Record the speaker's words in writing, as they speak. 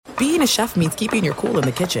Being a chef means keeping your cool in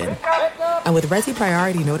the kitchen. And with Resi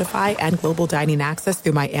Priority Notify and Global Dining Access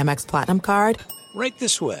through my Amex Platinum card, right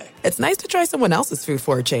this way. It's nice to try someone else's food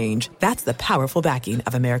for a change. That's the powerful backing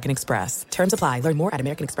of American Express. Terms apply. Learn more at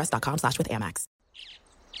americanexpress.com/withAmex.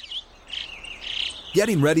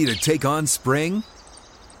 Getting ready to take on spring?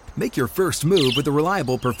 Make your first move with the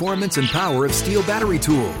reliable performance and power of Steel battery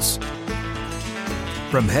tools.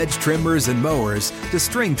 From hedge trimmers and mowers to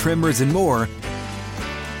string trimmers and more,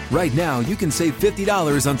 right now you can save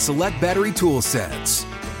 $50 on select battery tool sets.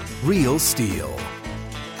 Real Steel.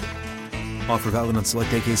 Offer valid on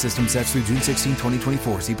select AK system sets through June 16,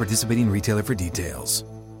 2024. See participating retailer for details.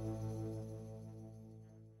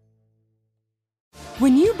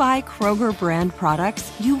 When you buy Kroger brand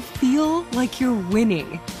products, you feel like you're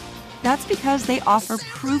winning. That's because they offer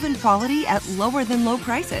proven quality at lower than low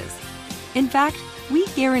prices. In fact, we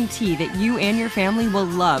guarantee that you and your family will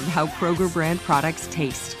love how Kroger brand products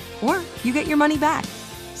taste, or you get your money back.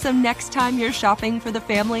 So next time you're shopping for the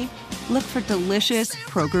family, look for delicious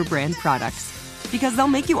Kroger brand products, because they'll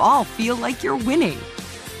make you all feel like you're winning.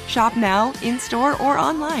 Shop now, in-store, or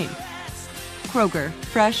online. Kroger,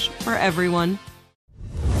 fresh for everyone.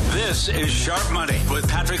 This is Sharp Money with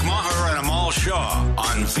Patrick Maher and Amal Shaw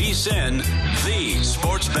on VSiN, the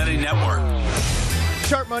Sports Betting Network.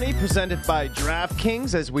 Sharp Money presented by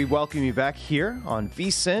DraftKings as we welcome you back here on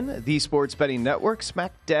VSiN, the Sports Betting Network,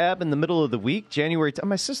 smack dab in the middle of the week, January 10th.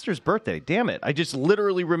 My sister's birthday. Damn it. I just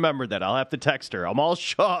literally remembered that. I'll have to text her. Amal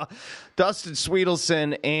Shaw, Dustin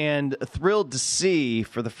Sweetelson, and thrilled to see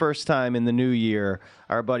for the first time in the new year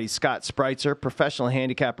our buddy Scott Spreitzer, professional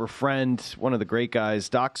handicapper friend, one of the great guys,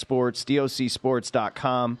 Doc Sports,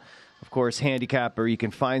 DOCSports.com. Of course, handicapper. You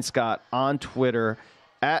can find Scott on Twitter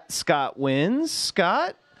at Scott Wins.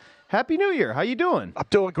 Scott, Happy New Year. How you doing? I'm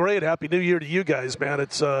doing great. Happy New Year to you guys, man.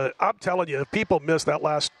 It's I'm telling you, if people missed that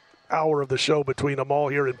last hour of the show between Amal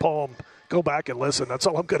here and Palm, go back and listen. That's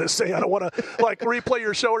all I'm going to say. I don't want to replay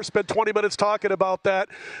your show or spend 20 minutes talking about that.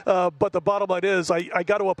 But the bottom line is I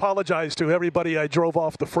got to apologize to everybody I drove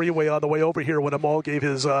off the freeway on the way over here when Amal gave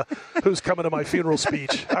his who's coming to my funeral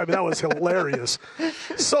speech. I mean, that was hilarious.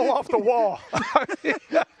 So off the wall.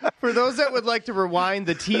 For those that would like to rewind,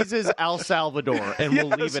 the tease is El Salvador, and we'll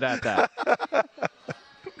leave it at that.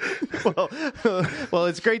 Well,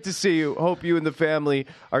 it's great to see you. Hope you and the family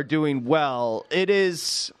are doing well. It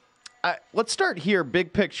is... let's start here,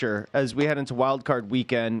 big picture, as we head into Wild Card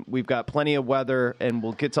Weekend. We've got plenty of weather, and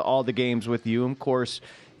we'll get to all the games with you. Of course,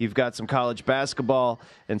 you've got some college basketball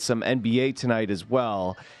and some NBA tonight as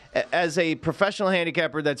well. As a professional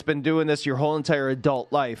handicapper that's been doing this your whole entire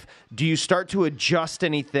adult life, do you start to adjust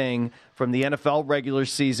anything from the NFL regular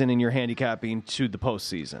season in your handicapping to the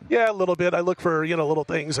postseason? Yeah, a little bit. I look for little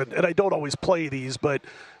things, and I don't always play these, but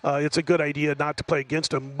it's a good idea not to play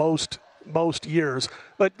against them most years.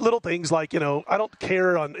 But little things like, I don't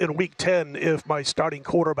care in Week 10 if my starting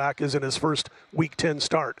quarterback is in his first Week 10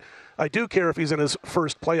 start. I do care if he's in his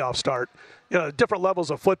first playoff start. Different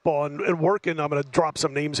levels of football and working. I'm going to drop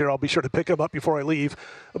some names here. I'll be sure to pick them up before I leave.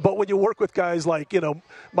 But when you work with guys like,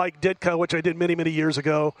 Mike Ditka, which I did many, many years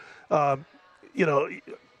ago, Drew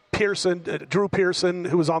Pearson,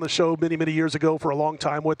 who was on the show many, many years ago for a long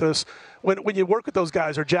time with us. When you work with those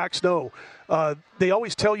guys, or Jack Snow, they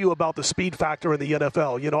always tell you about the speed factor in the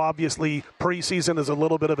NFL. Obviously preseason is a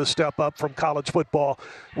little bit of a step up from college football.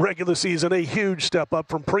 Regular season, a huge step up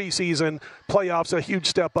from preseason. Playoffs, a huge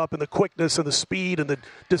step up in the quickness and the speed and the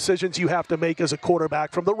decisions you have to make as a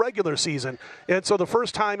quarterback from the regular season. And so the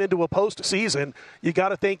first time into a postseason, you got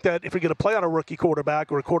to think that if you're going to play on a rookie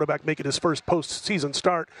quarterback or a quarterback making his first postseason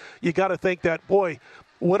start, you got to think that, boy,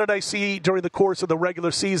 what did I see during the course of the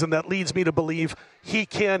regular season that leads me to believe he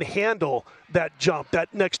can handle that jump,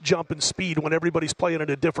 that next jump in speed when everybody's playing in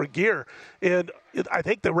a different gear? And I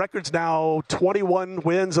think the record's now 21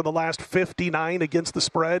 wins in the last 59 against the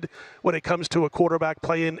spread when it comes to a quarterback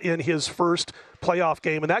playing in his first playoff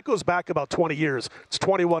game. And that goes back about 20 years. It's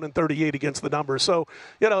 21 and 38 against the numbers. So,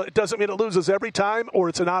 it doesn't mean it loses every time or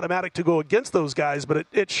it's an automatic to go against those guys, but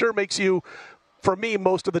it sure makes you, for me,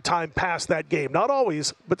 most of the time, pass that game. Not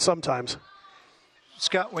always, but sometimes.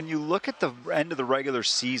 Scott, when you look at the end of the regular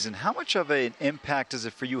season, how much of an impact is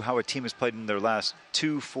it for you how a team has played in their last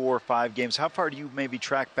 2, 4, 5 games? How far do you maybe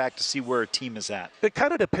track back to see where a team is at? It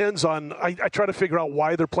kind of depends on, I try to figure out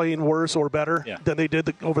why they're playing worse or better than they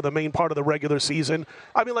did over the main part of the regular season.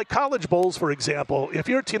 I mean, like college bowls, for example, if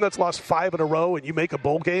you're a team that's lost 5 in a row and you make a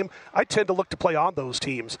bowl game, I tend to look to play on those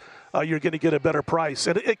teams. You're going to get a better price.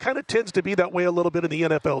 And it kind of tends to be that way a little bit in the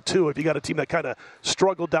NFL, too, if you got a team that kind of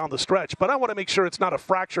struggled down the stretch. But I want to make sure it's not not a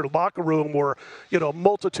fractured locker room or,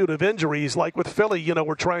 multitude of injuries. Like with Philly,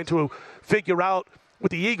 we're trying to figure out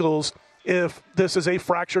with the Eagles if this is a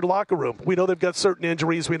fractured locker room. We know they've got certain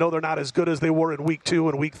injuries. We know they're not as good as they were in week 2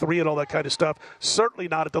 and week 3 and all that kind of stuff. Certainly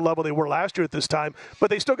not at the level they were last year at this time,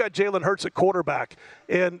 but they still got Jalen Hurts at quarterback.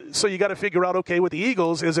 And so you got to figure out, okay, with the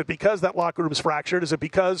Eagles, is it because that locker room is fractured? Is it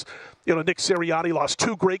because, Nick Sirianni lost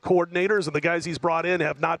 2 great coordinators and the guys he's brought in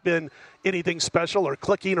have not been anything special or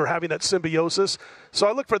clicking or having that symbiosis? So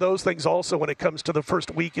I look for those things also when it comes to the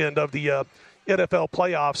first weekend of the NFL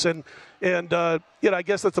playoffs. And I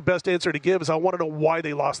guess that's the best answer to give is I want to know why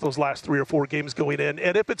they lost those last 3 or 4 games going in.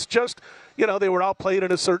 And if it's just, they were outplayed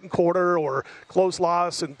in a certain quarter or close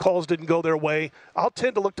loss and calls didn't go their way, I'll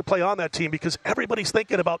tend to look to play on that team because everybody's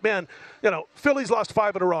thinking about, Philly's lost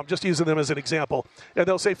 5 in a row. I'm just using them as an example. And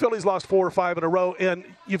they'll say Philly's lost 4 or 5 in a row, and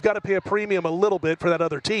you've got to pay a premium a little bit for that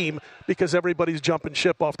other team because everybody's jumping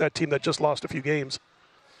ship off that team that just lost a few games.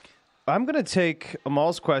 I'm going to take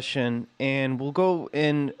Amal's question, and we'll go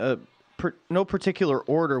in no particular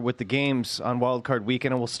order with the games on Wild Card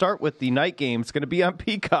Weekend, and we'll start with the night game. It's going to be on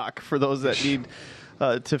Peacock for those that need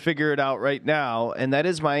to figure it out right now, and that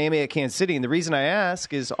is Miami at Kansas City. And the reason I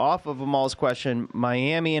ask is off of Amal's question,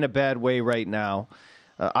 Miami in a bad way right now.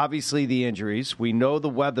 Obviously, the injuries. We know the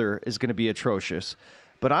weather is going to be atrocious,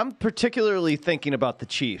 but I'm particularly thinking about the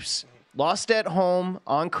Chiefs. Lost at home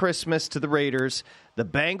on Christmas to the Raiders. The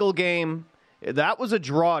Bengal game, that was a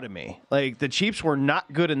draw to me. Like, the Chiefs were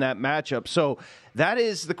not good in that matchup. So that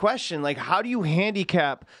is the question. Like, how do you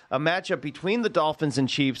handicap a matchup between the Dolphins and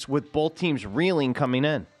Chiefs with both teams reeling coming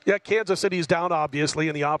in? Yeah, Kansas City's down, obviously,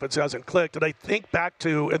 and the offense hasn't clicked. And I think back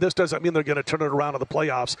to, and this doesn't mean they're going to turn it around in the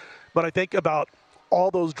playoffs, but I think about all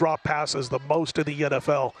those drop passes, the most in the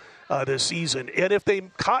NFL this season. And if they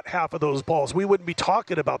caught half of those balls, we wouldn't be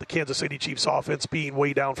talking about the Kansas City Chiefs offense being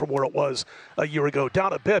way down from where it was a year ago.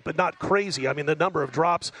 Down a bit, but not crazy. I mean, the number of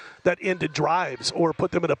drops that ended drives or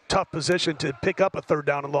put them in a tough position to pick up a 3rd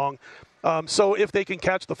down and long. So if they can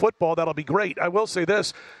catch the football, that'll be great. I will say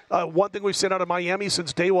this. One thing we've seen out of Miami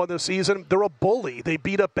since day one this season, they're a bully. They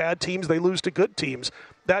beat up bad teams. They lose to good teams.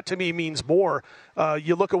 That, to me, means more.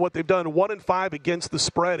 You look at what they've done, 1-5 against the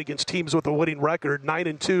spread against teams with a winning record,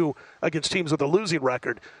 9-2 against teams with a losing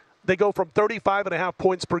record. They go from 35.5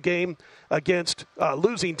 points per game against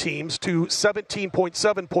losing teams to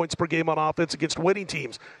 17.7 points per game on offense against winning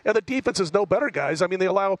teams. And the defense is no better, guys. I mean, they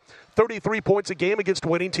allow 33 points a game against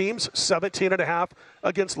winning teams, 17.5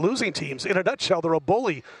 against losing teams. In a nutshell, they're a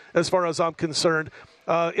bully as far as I'm concerned.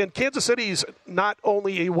 And Kansas City's not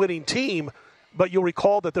only a winning team, but you'll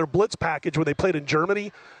recall that their blitz package when they played in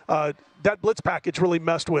Germany, that blitz package really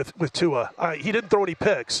messed with Tua. He didn't throw any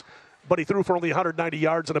picks, but he threw for only 190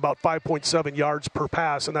 yards and about 5.7 yards per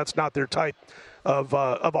pass, and that's not their type of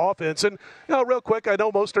offense. And, real quick, I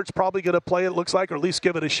know Mostert's probably going to play, it looks like, or at least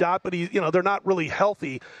give it a shot, but they're not really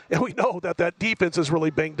healthy. And we know that defense is really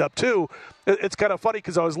banged up, too. It's kind of funny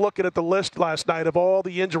because I was looking at the list last night of all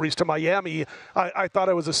the injuries to Miami. I thought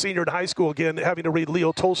I was a senior in high school again, having to read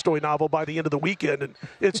Leo Tolstoy novel by the end of the weekend, and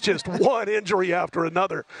it's just one injury after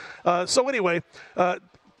another. So anyway,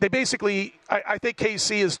 they basically, I think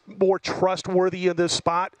KC is more trustworthy in this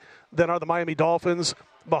spot than are the Miami Dolphins.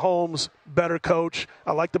 Mahomes, better coach.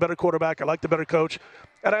 I like the better quarterback. I like the better coach.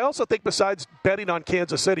 And I also think besides betting on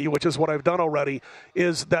Kansas City, which is what I've done already,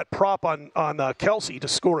 is that prop on Kelsey to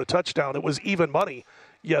score a touchdown. It was even money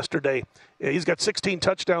yesterday. He's got 16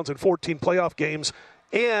 touchdowns in 14 playoff games.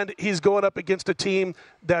 And he's going up against a team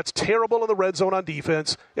that's terrible in the red zone on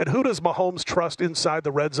defense. And who does Mahomes trust inside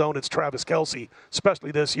the red zone? It's Travis Kelce,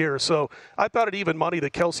 especially this year. So I thought at even money,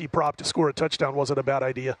 the Kelce prop to score a touchdown wasn't a bad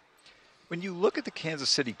idea. When you look at the Kansas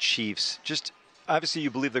City Chiefs, just obviously you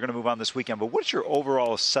believe they're going to move on this weekend, but what's your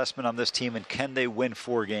overall assessment on this team, and can they win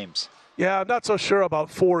 4 games? Yeah, I'm not so sure about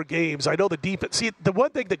 4 games. I know the defense. See, the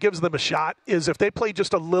one thing that gives them a shot is if they play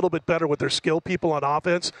just a little bit better with their skill people on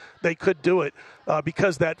offense, they could do it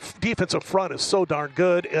because that defensive front is so darn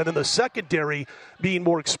good. And in the secondary, being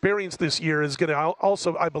more experienced this year is going to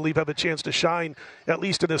also, I believe, have a chance to shine, at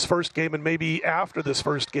least in this first game and maybe after this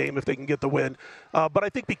first game if they can get the win. But I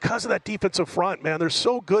think because of that defensive front, man, they're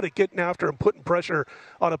so good at getting after and putting pressure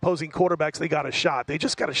on opposing quarterbacks, they got a shot. They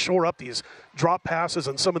just got to shore up these drop passes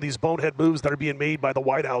and some of these bonehead moves that are being made by the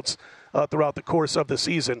wideouts throughout the course of the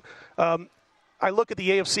season. I look at the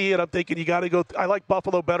AFC and I'm thinking you got to go. I like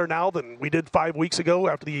Buffalo better now than we did 5 weeks ago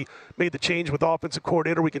after they made the change with offensive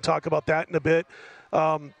coordinator. We can talk about that in a bit.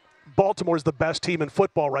 Baltimore's the best team in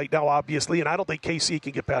football right now, obviously, and I don't think KC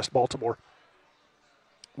can get past Baltimore.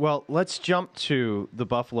 Well, let's jump to the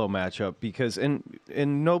Buffalo matchup because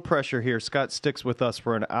in no pressure here, Scott sticks with us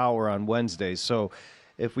for an hour on Wednesdays. So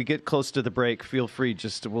if we get close to the break, feel free.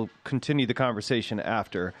 We'll continue the conversation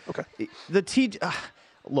after. Okay.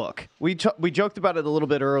 Look, we joked about it a little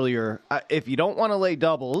bit earlier. If you don't want to lay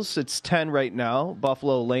doubles, it's 10 right now.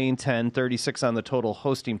 Buffalo laying 10, 36 on the total,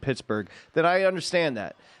 hosting Pittsburgh. Then I understand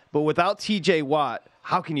that. But without TJ Watt,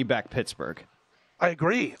 how can you back Pittsburgh? I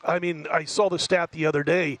agree. I mean, I saw the stat the other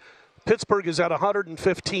day. Pittsburgh is at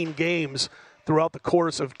 115 games throughout the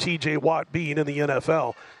course of TJ Watt being in the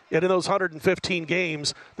NFL. And in those 115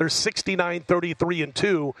 games, there's 69, 33, and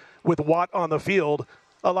 2 with Watt on the field,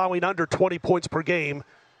 allowing under 20 points per game.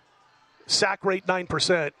 Sack rate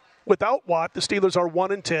 9%. Without Watt, the Steelers are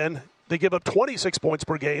 1-10. They give up 26 points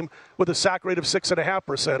per game with a sack rate of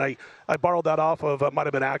 6.5%. I borrowed that off of, might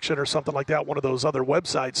have been Action or something like that, one of those other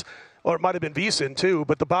websites, or it might have been VSiN too.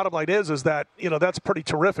 But the bottom line is that, that's pretty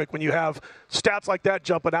terrific when you have stats like that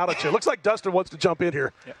jumping out at you. Looks like Dustin wants to jump in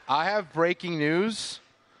here. Yeah. I have breaking news.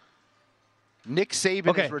 Nick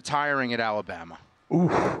Saban is retiring at Alabama.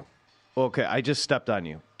 Ooh. Okay, I just stepped on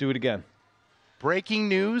you. Do it again. Breaking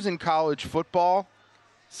news in college football.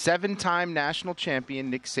 7-time national champion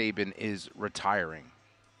Nick Saban is retiring.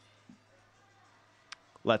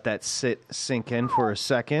 Let that sink in for a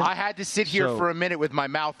second. I had to sit here for a minute with my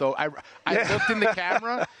mouth, though. I looked in the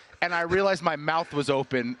camera, and I realized my mouth was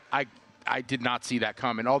open. I did not see that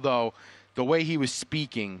coming, although the way he was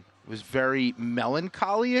speaking was very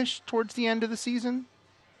melancholy-ish towards the end of the season.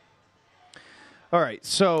 All right,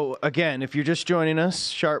 so again, if you're just joining us,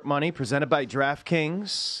 Sharp Money, presented by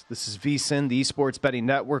DraftKings. This is VSiN, the Esports Betting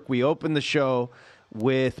Network. We open the show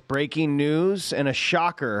with breaking news and a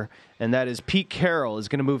shocker, and that is Pete Carroll is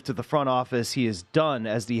going to move to the front office. He is done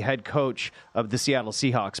as the head coach of the Seattle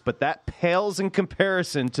Seahawks, but that pales in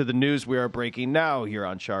comparison to the news we are breaking now here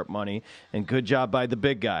on Sharp Money, and good job by the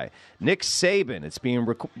big guy. Nick Saban, it's being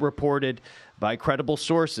reported by credible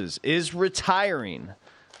sources, is retiring.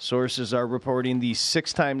 Sources are reporting the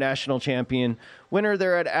 6-time national champion winner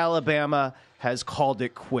there at Alabama has called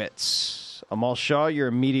it quits. Amal Shaw, your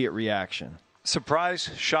immediate reaction. Surprise,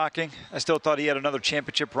 shocking. I still thought he had another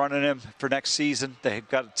championship run in him for next season. They've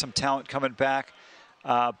got some talent coming back.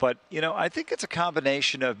 But, I think it's a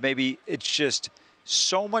combination of maybe it's just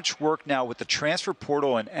so much work now with the transfer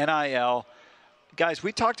portal and NIL. Guys,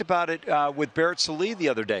 we talked about it with Barrett Sallee the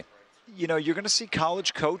other day. You're going to see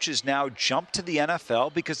college coaches now jump to the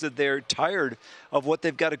NFL because they're tired of what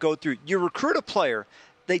they've got to go through. You recruit a player,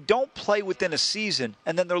 they don't play within a season,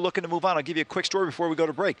 and then they're looking to move on. I'll give you a quick story before we go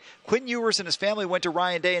to break. Quinn Ewers and his family went to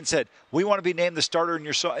Ryan Day and said, we want to be named the starter in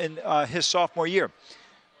his sophomore year.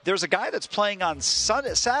 There's a guy that's playing on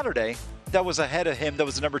Saturday that was ahead of him, that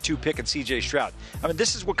was the number 2 pick in C.J. Stroud. I mean,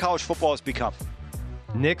 this is what college football has become.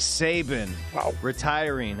 Nick Saban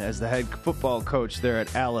retiring as the head football coach there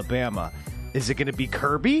at Alabama. Is it going to be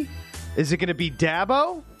Kirby? Is it going to be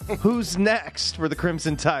Dabo? Who's next for the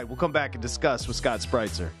Crimson Tide? We'll come back and discuss with Scott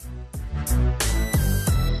Spreitzer.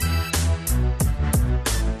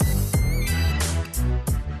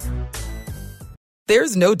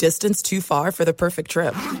 There's no distance too far for the perfect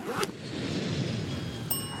trip.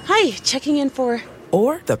 Hi, checking in for...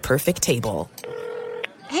 Or the perfect table.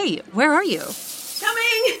 Hey, where are you?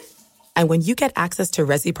 Coming! And when you get access to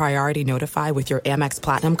Resi Priority Notify with your Amex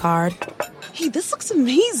Platinum card... Hey, this looks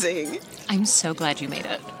amazing. I'm so glad you made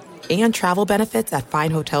it. And travel benefits at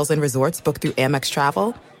fine hotels and resorts booked through Amex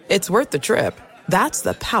Travel. It's worth the trip. That's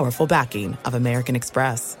the powerful backing of American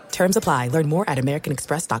Express. Terms apply. Learn more at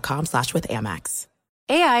americanexpress.com/withAmex.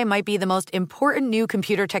 AI might be the most important new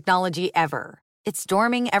computer technology ever. It's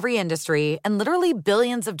storming every industry, and literally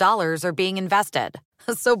billions of dollars are being invested.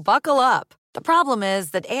 So buckle up. The problem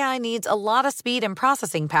is that AI needs a lot of speed and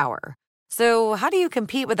processing power. So how do you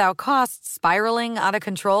compete without costs spiraling out of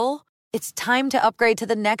control? It's time to upgrade to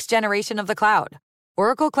the next generation of the cloud.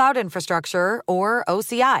 Oracle Cloud Infrastructure, or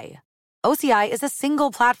OCI. OCI is a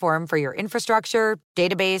single platform for your infrastructure,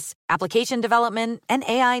 database, application development, and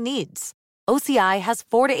AI needs. OCI has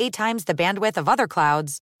 4 to 8 times the bandwidth of other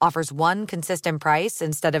clouds, offers one consistent price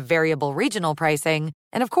instead of variable regional pricing,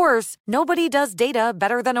 and of course, nobody does data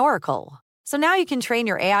better than Oracle. So now you can train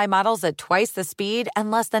your AI models at twice the speed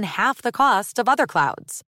and less than half the cost of other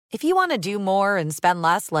clouds. If you want to do more and spend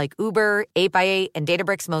less like Uber, 8x8, and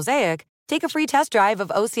Databricks Mosaic, take a free test drive of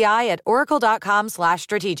OCI at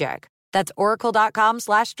oracle.com/strategic. That's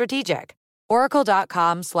oracle.com/strategic.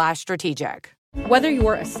 Oracle.com/strategic. Whether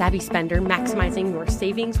you're a savvy spender maximizing your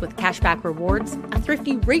savings with cashback rewards, a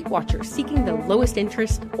thrifty rate watcher seeking the lowest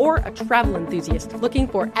interest, or a travel enthusiast looking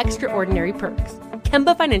for extraordinary perks,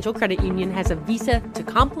 Kemba Financial Credit Union has a visa to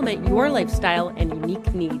complement your lifestyle and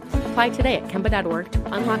unique needs. Apply today at Kemba.org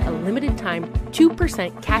to unlock a limited time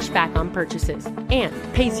 2% cash back on purchases and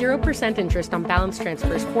pay 0% interest on balance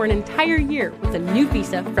transfers for an entire year with a new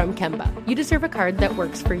visa from Kemba. You deserve a card that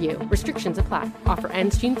works for you. Restrictions apply. Offer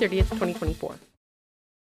ends June 30th, 2024.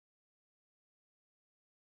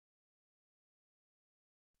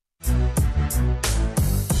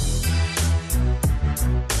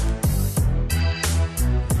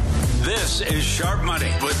 This is Sharp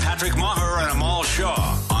Money with Patrick Maher and Amal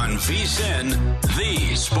Shaw on VSiN,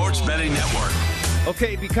 the sports betting network.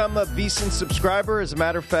 Okay, become a VSiN subscriber. As a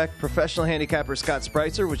matter of fact, professional handicapper Scott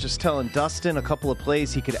Spritzer was just telling Dustin a couple of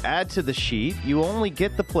plays he could add to the sheet. You only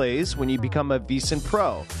get the plays when you become a VSiN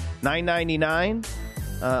Pro. $9.99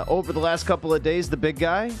 over the last couple of days, the big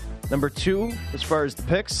guy. Number 2, as far as the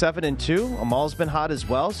picks, 7-2. Amal's been hot as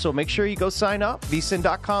well, so make sure you go sign up.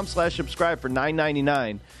 VSiN.com/subscribe for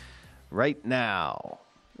 $9.99 right now.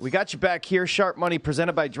 We got you back here. Sharp Money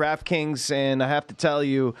presented by DraftKings, and I have to tell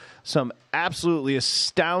you some absolutely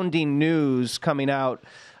astounding news coming out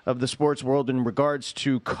of the sports world in regards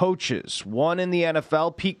to coaches. One in the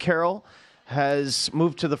NFL, Pete Carroll, has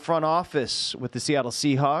moved to the front office with the Seattle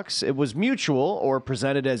Seahawks. It was mutual, or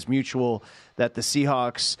presented as mutual, that the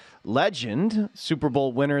Seahawks legend, Super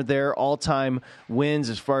Bowl winner there, all-time wins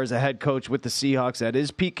as far as a head coach with the Seahawks. That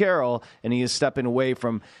is Pete Carroll, and he is stepping away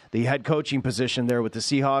from the head coaching position there with the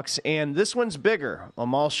Seahawks. And this one's bigger.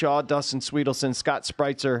 Amal Shaw, Dustin Sweetelson, Scott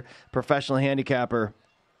Spritzer, professional handicapper.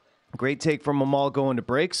 Great take from Amal going to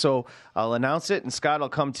break, so I'll announce it, and Scott, I'll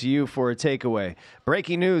come to you for a takeaway.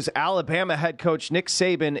 Breaking news, Alabama head coach Nick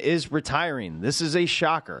Saban is retiring. This is a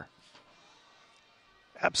shocker.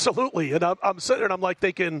 Absolutely, and I'm sitting there and I'm like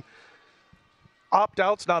thinking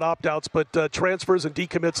opt-outs, not opt-outs, but transfers and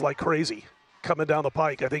decommits like crazy coming down the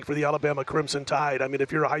pike, I think, for the Alabama Crimson Tide. I mean,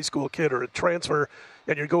 if you're a high school kid or a transfer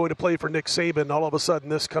and you're going to play for Nick Saban, all of a sudden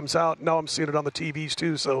this comes out. Now I'm seeing it on the TVs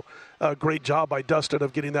too, so great job by Dustin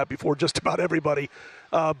of getting that before just about everybody.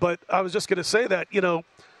 But I was just going to say that,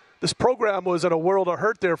 this program was in a world of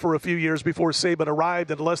hurt there for a few years before Saban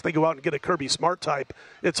arrived, and unless they go out and get a Kirby Smart type,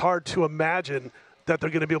 it's hard to imagine that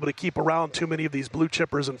they're going to be able to keep around too many of these blue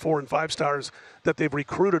chippers and 4 and 5 stars that they've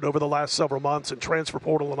recruited over the last several months and transfer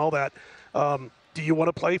portal and all that. Do you want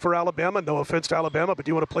to play for Alabama? No offense to Alabama, but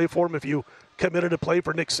do you want to play for him if you committed to play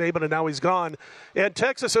for Nick Saban and now he's gone? And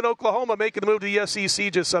Texas and Oklahoma making the move to the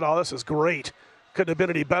SEC just said, oh, this is great. Couldn't have been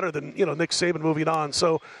any better than, Nick Saban moving on.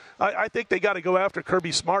 So I think they got to go after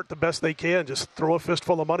Kirby Smart the best they can. Just throw a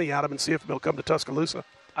fistful of money at him and see if he'll come to Tuscaloosa.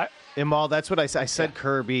 Amal, that's what I said. Yeah.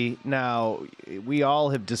 Kirby. Now, we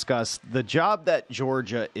all have discussed the job that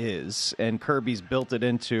Georgia is, and Kirby's built it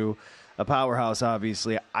into a powerhouse,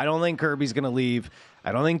 obviously. I don't think Kirby's going to leave.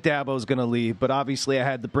 I don't think Dabo's going to leave, but obviously I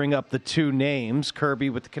had to bring up the two names, Kirby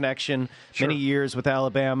with the connection, many years with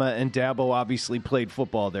Alabama, and Dabo obviously played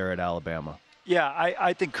football there at Alabama. Yeah,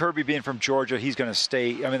 I think Kirby being from Georgia, he's going to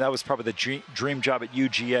stay. I mean, that was probably the dream job at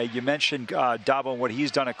UGA. You mentioned Dabo and what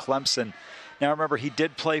he's done at Clemson. Now, remember, he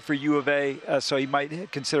did play for U of A, so he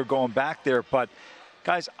might consider going back there. But,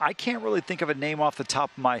 guys, I can't really think of a name off the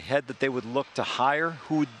top of my head that they would look to hire.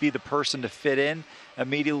 Who would be the person to fit in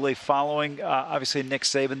immediately following, obviously, Nick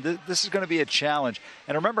Saban? This is going to be a challenge.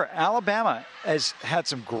 And remember, Alabama has had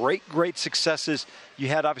some great successes. You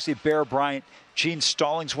had, obviously, Bear Bryant. Gene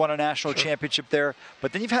Stallings won a national championship there.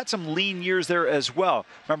 But then you've had some lean years there as well.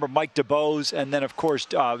 Remember Mike DeBose and then, of course,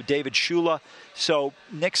 David Shula. So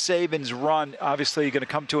Nick Saban's run, obviously, going to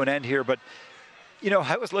come to an end here. But,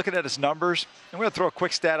 I was looking at his numbers. I'm going to throw a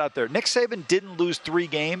quick stat out there. Nick Saban didn't lose 3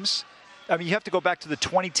 games. I mean, you have to go back to the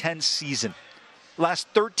 2010 season. Last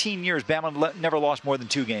 13 years, Bama never lost more than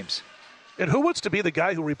 2 games. And who wants to be the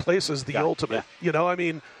guy who replaces the ultimate? Yeah. I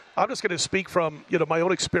mean, I'm just going to speak from, my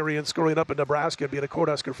own experience growing up in Nebraska and being a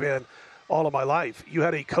Cornhusker fan all of my life. You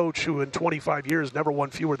had a coach who in 25 years never won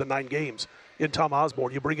fewer than 9 games in Tom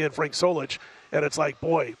Osborne. You bring in Frank Solich, and it's like,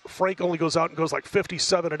 boy, Frank only goes out and goes like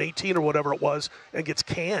 57-18 or whatever it was and gets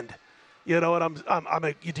canned. And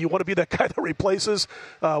do you want to be that guy that replaces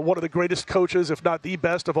one of the greatest coaches, if not the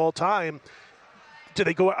best of all time? Do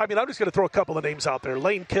they go? I mean, I'm just going to throw a couple of names out there.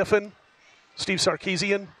 Lane Kiffin, Steve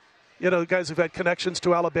Sarkisian. Guys who've had connections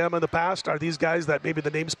to Alabama in the past, are these guys that maybe the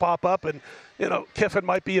names pop up, and Kiffin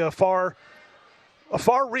might be a far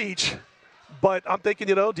reach, but I'm thinking,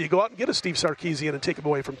 do you go out and get a Steve Sarkisian and take him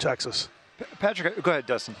away from Texas? Patrick, go ahead,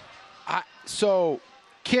 Dustin. So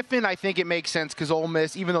Kiffin, I think it makes sense because Ole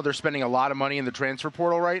Miss, even though they're spending a lot of money in the transfer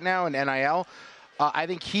portal right now and NIL, I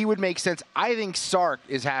think he would make sense. I think Sark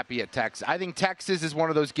is happy at Texas. I think Texas is one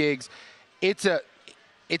of those gigs. It's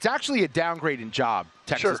actually a downgrading job,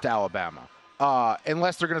 Texas to Alabama,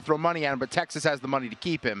 unless they're going to throw money at him. But Texas has the money to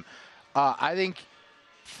keep him. I think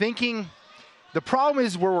the problem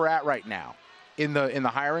is where we're at right now in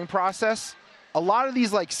the hiring process. A lot of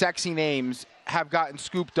these like sexy names have gotten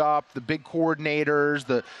scooped up, the big coordinators,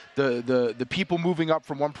 the people moving up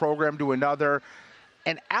from one program to another.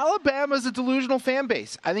 And Alabama's a delusional fan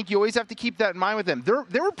base. I think you always have to keep that in mind with them.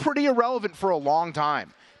 They were pretty irrelevant for a long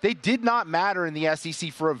time. They did not matter in the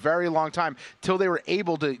SEC for a very long time till they were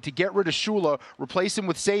able to get rid of Shula, replace him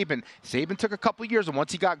with Saban. Saban took a couple of years, and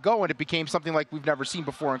once he got going, it became something like we've never seen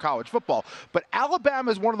before in college football. But Alabama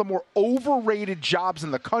is one of the more overrated jobs in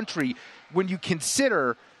the country when you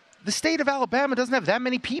consider the state of Alabama doesn't have that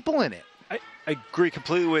many people in it. I agree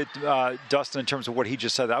completely with Dustin in terms of what he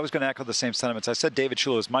just said. I was going to echo the same sentiments. I said David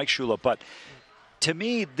Shula is Mike Shula, but to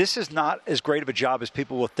me, this is not as great of a job as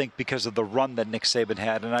people will think because of the run that Nick Saban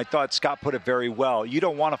had. And I thought Scott put it very well. You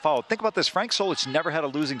don't want to follow. Think about this. Frank Solich never had a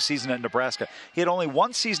losing season at Nebraska. He had only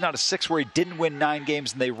one season out of 6 where he didn't win 9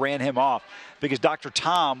 games and they ran him off because Dr.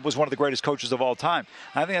 Tom was one of the greatest coaches of all time.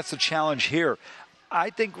 And I think that's the challenge here. I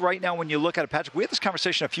think right now when you look at it, Patrick, we had this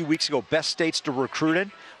conversation a few weeks ago, best states to recruit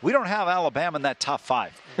in. We don't have Alabama in that top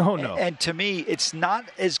 5. Oh, no. And to me, it's not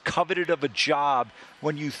as coveted of a job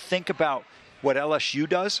when you think about what LSU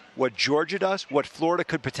does, what Georgia does, what Florida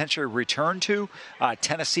could potentially return to.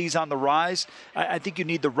 Tennessee's on the rise. I think you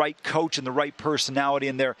need the right coach and the right personality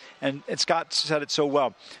in there. And Scott said it so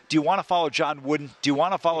well. Do you want to follow John Wooden? Do you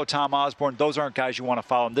want to follow Tom Osborne? Those aren't guys you want to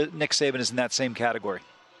follow. Nick Saban is in that same category.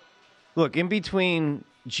 Look, in between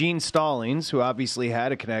Gene Stallings, who obviously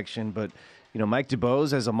had a connection, but Mike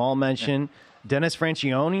DuBose, as Amal mentioned, Dennis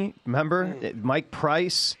Francione, remember? Mike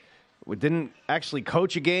Price didn't actually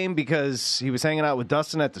coach a game because he was hanging out with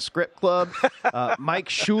Dustin at the Script Club. Mike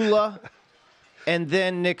Shula, and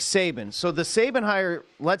then Nick Saban. So the Saban hire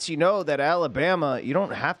lets you know that Alabama, you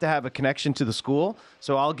don't have to have a connection to the school.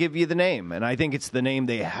 So I'll give you the name, and I think it's the name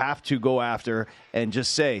they have to go after and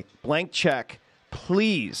just say, blank check.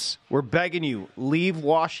 Please, we're begging you, leave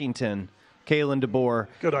Washington, Kalen DeBoer,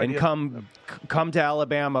 and come to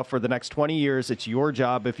Alabama for the next 20 years. It's your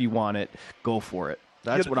job if you want it. Go for it.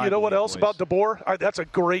 That's what I. You know what else about DeBoer? That's a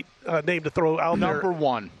great name to throw out there. Number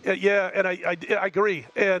one. Yeah, and I agree.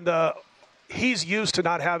 And he's used to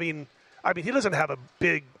not having. I mean, he doesn't have a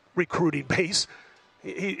big recruiting base.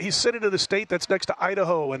 He's sitting in a state that's next to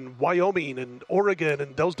Idaho and Wyoming and Oregon,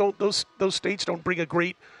 and those states don't bring a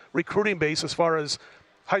great recruiting base as far as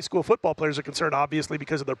high school football players are concerned, obviously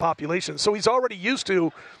because of their population. So he's already used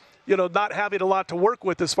to, not having a lot to work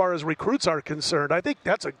with as far as recruits are concerned. I think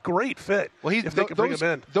that's a great fit. Well, if they can bring him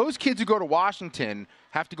in. Those kids who go to Washington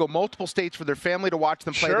have to go multiple states for their family to watch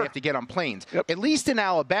them play. Sure. They have to get on planes. Yep. At least in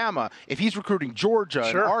Alabama, if he's recruiting Georgia,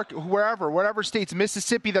 and wherever states,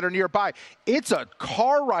 Mississippi that are nearby, it's a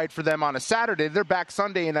car ride for them on a Saturday. They're back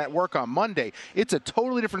Sunday and at work on Monday. It's a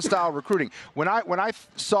totally different style of recruiting. When I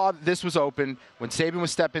saw this was open, when Saban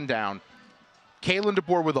was stepping down, Kalen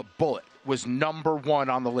DeBoer with a bullet was number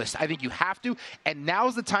one on the list. I think you have to, and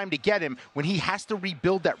now's the time to get him when he has to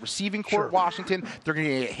rebuild that receiving core at Washington. They're going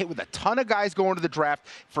to get hit with a ton of guys going to the draft.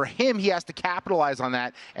 For him, he has to capitalize on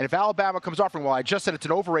that, and if Alabama comes offering, well, I just said it's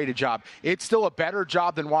an overrated job, it's still a better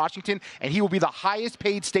job than Washington, and he will be the highest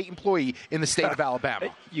paid state employee in the state of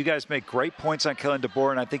Alabama. You guys make great points on Kalen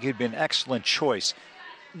DeBoer, and I think he'd be an excellent choice.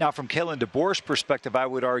 Now, from Kalen DeBoer's perspective, I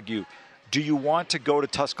would argue, do you want to go to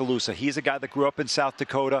Tuscaloosa? He's a guy that grew up in South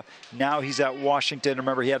Dakota. Now he's at Washington.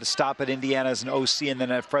 Remember, he had to stop at Indiana as an OC and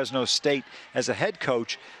then at Fresno State as a head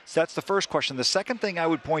coach. So that's the first question. The second thing I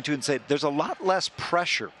would point to and say, there's a lot less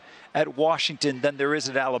pressure at Washington than there is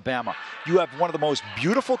at Alabama. You have one of the most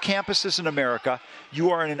beautiful campuses in America.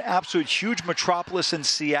 You are in an absolute huge metropolis in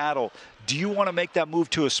Seattle. Do you want to make that move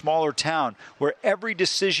to a smaller town where every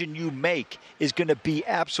decision you make is going to be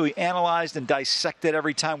absolutely analyzed and dissected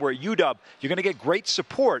every time? Where at UW, you're going to get great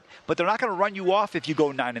support, but they're not going to run you off if you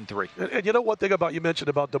go 9-3. And you know one thing you mentioned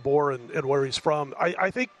about DeBoer and where he's from,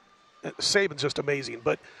 I think Saban's just amazing,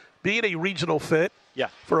 but being a regional fit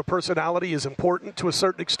for a personality is important to a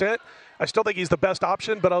certain extent. I still think he's the best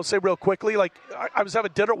option, but I'll say real quickly, I was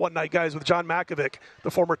having dinner one night, guys, with John Makovic,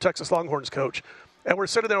 the former Texas Longhorns coach. And we're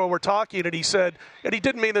sitting there and we're talking, and he said, and he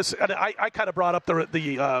didn't mean this, and I kind of brought up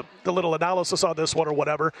the little analysis on this one or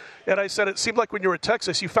whatever, and I said, it seemed like when you were at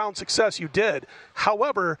Texas, you found success, you did.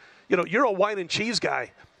 However, you're a wine and cheese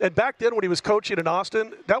guy. And back then when he was coaching in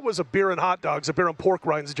Austin, that was a beer and hot dogs, a beer and pork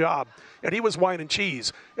rinds job. And he was wine and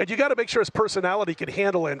cheese. And you got to make sure his personality can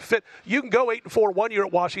handle and fit. You can go 8-4 one year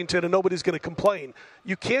at Washington and nobody's going to complain.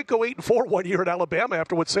 You can't go 8-4 one year at Alabama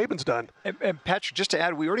after what Saban's done. And Patrick, just to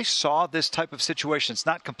add, we already saw this type of situation. It's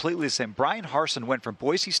not completely the same. Brian Harsin went from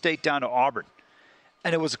Boise State down to Auburn,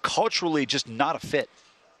 and it was culturally just not a fit.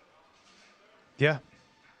 Yeah.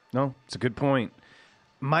 No, it's a good point.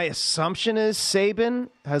 My assumption is Saban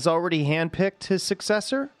has already handpicked his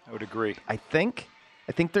successor. I would agree. I think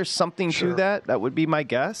there's something to that. That would be my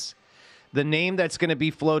guess. The name that's going to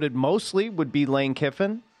be floated mostly would be Lane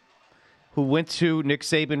Kiffin, who went to Nick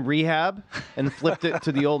Saban rehab and flipped it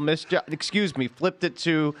to the Ole Miss job. Flipped it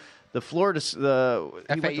to the Florida,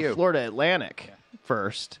 he went to Florida Atlantic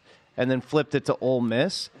first, and then flipped it to Ole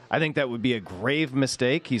Miss. I think that would be a grave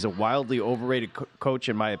mistake. He's a wildly overrated coach,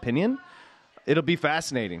 in my opinion. It'll be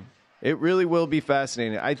fascinating. It really will be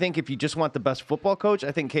fascinating. I think if you just want the best football coach,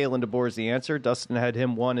 I think Kalen DeBoer is the answer. Dustin had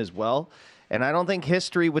him one as well. And I don't think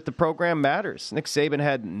history with the program matters. Nick Saban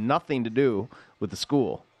had nothing to do with the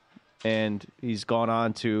school. And he's gone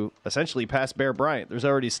on to essentially pass Bear Bryant. There's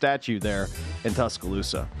already a statue there in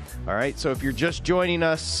Tuscaloosa. All right, so if you're just joining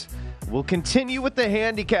us, we'll continue with the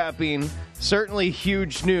handicapping. Certainly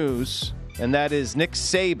huge news, and that is Nick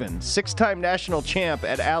Saban, 6-time national champ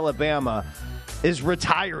at Alabama, is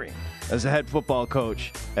retiring as a head football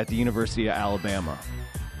coach at the University of Alabama.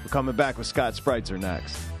 We're coming back with Scott Spreitzer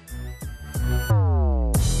next.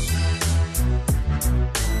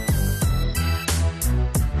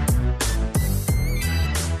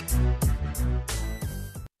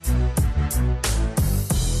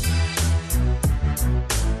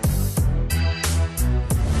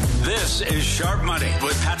 This is Sharp Money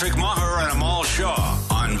with Patrick Maher and Amal Shaw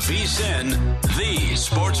on VSiN, the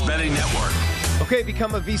Sports Betting Network. Okay,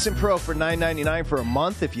 become a VSiN Pro for $9.99 for a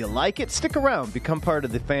month. If you like it, stick around. Become part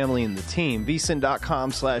of the family and the team.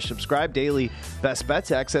 VSiN.com/subscribe. Daily best bets,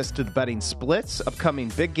 access to the betting splits, upcoming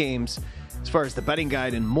big games, as far as the betting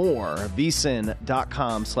guide and more.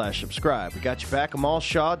 VSiN.com/subscribe. We got you back. Amal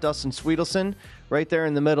Shaw, Dustin Sweetelson. Right there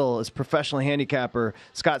in the middle is professional handicapper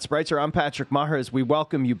Scott Spreitzer. I'm Patrick Maher as we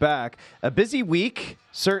welcome you back. A busy week,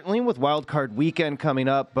 certainly, with Wild Card Weekend coming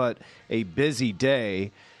up, but a busy day.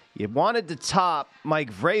 You wanted to top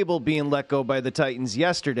Mike Vrabel being let go by the Titans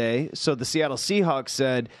yesterday, so the Seattle Seahawks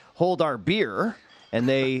said, hold our beer, and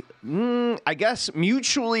they, I guess,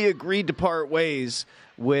 mutually agreed to part ways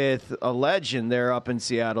with a legend there up in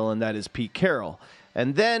Seattle, and that is Pete Carroll.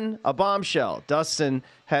 And then a bombshell. Dustin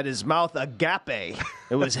had his mouth agape.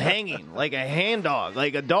 It was hanging like a hand dog,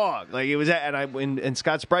 like a dog. Like it was. And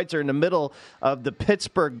Scott Spreitzer in the middle of the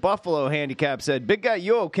Pittsburgh Buffalo handicap said, "Big guy,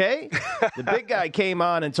 you okay?" The big guy came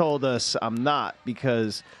on and told us, "I'm not,"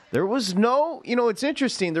 because there was no. You know, it's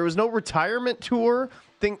interesting. There was no retirement tour.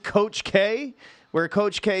 Think Coach K, where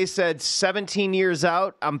Coach K said, 17 years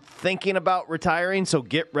out, I'm thinking about retiring, so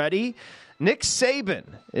get ready. Nick Saban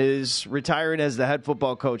is retiring as the head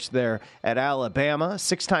football coach there at Alabama,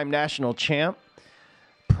 6-time national champ.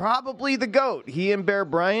 Probably the GOAT. He and Bear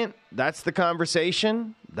Bryant, that's the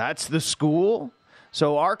conversation. That's the school.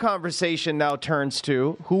 So our conversation now turns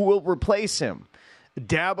to who will replace him.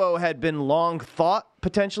 Dabo had been long thought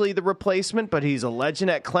potentially the replacement, but he's a legend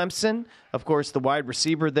at Clemson. Of course, the wide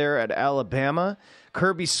receiver there at Alabama.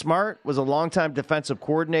 Kirby Smart was a longtime defensive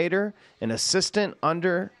coordinator, an assistant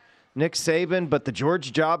under Nick Saban, but the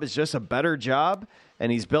Georgia job is just a better job, and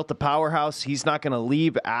he's built a powerhouse. He's not going to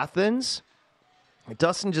leave Athens.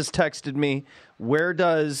 Dustin just texted me, where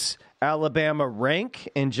does Alabama rank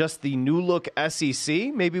in just the new-look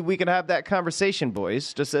SEC? Maybe we can have that conversation,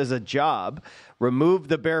 boys, just as a job. Remove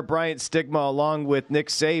the Bear Bryant stigma along with Nick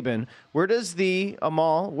Saban. Where does the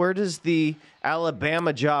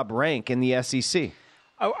Alabama job rank in the SEC?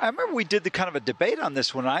 I remember we did the kind of a debate on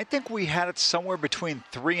this one. I think we had it somewhere between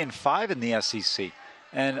 3 and 5 in the SEC.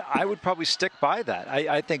 And I would probably stick by that.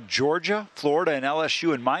 I think Georgia, Florida, and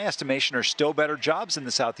LSU, in my estimation, are still better jobs in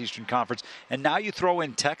the Southeastern Conference. And now you throw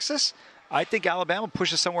in Texas, I think Alabama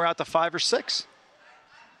pushes somewhere out to 5 or 6.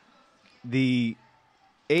 The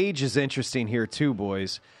age is interesting here too,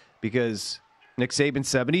 boys, because Nick Saban's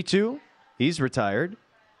 72. He's retired.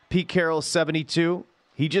 Pete Carroll's 72.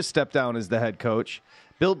 He just stepped down as the head coach.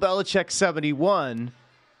 Bill Belichick, 71,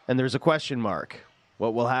 and there's a question mark.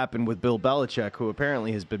 What will happen with Bill Belichick, who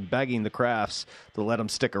apparently has been begging the Crafts to let him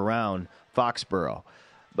stick around Foxborough?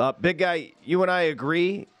 Big guy, you and I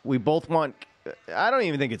agree. We both want – I don't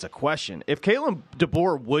even think it's a question. If Kalen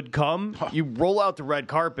DeBoer would come, you roll out the red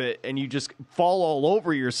carpet and you just fall all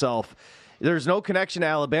over yourself. There's no connection to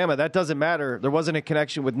Alabama. That doesn't matter. There wasn't a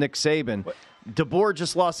connection with Nick Saban. DeBoer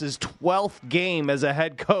just lost his 12th game as a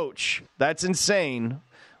head coach. That's insane.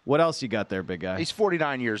 What else you got there, big guy? He's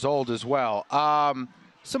 49 years old as well.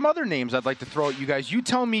 Some other names I'd like to throw at you guys. You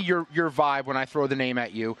tell me your vibe when I throw the name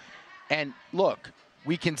at you. And look,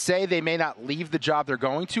 we can say they may not leave the job they're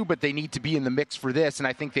going to, but they need to be in the mix for this, and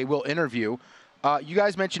I think they will interview. You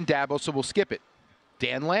guys mentioned Dabo, so we'll skip it.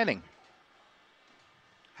 Dan Lanning.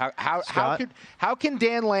 How can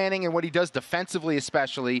Dan Lanning and what he does defensively,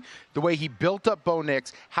 especially the way he built up Bo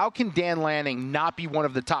Nix, how can Dan Lanning not be one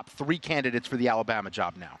of the top 3 candidates for the Alabama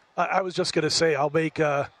job now? I was just going to say I'll make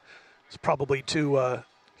it's probably too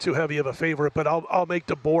heavy of a favorite, but I'll make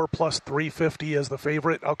DeBoer plus 350 as the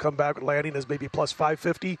favorite. I'll come back with Lanning as maybe plus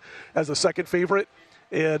 550 as the second favorite,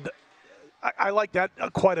 and I like that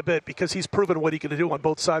quite a bit because he's proven what he can do on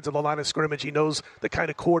both sides of the line of scrimmage. He knows the kind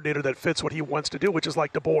of coordinator that fits what he wants to do, which is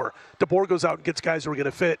like DeBoer. DeBoer goes out and gets guys who are going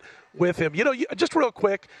to fit with him. Just real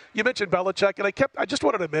quick, you mentioned Belichick, and I just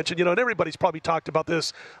wanted to mention, and everybody's probably talked about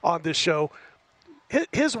this on this show.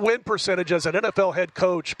 His win percentage as an NFL head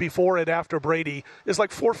coach before and after Brady is like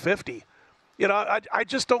 .450. I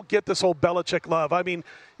just don't get this whole Belichick love. I mean,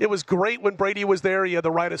 it was great when Brady was there. He had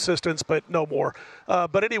the right assistants, but no more.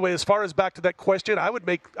 But anyway, as far as back to that question, I would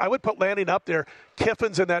put Lanning up there.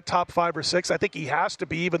 Kiffin's in that top 5 or 6. I think he has to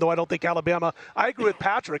be, even though I don't think Alabama. I agree with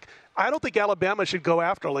Patrick. I don't think Alabama should go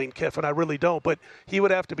after Lane Kiffin. I really don't. But he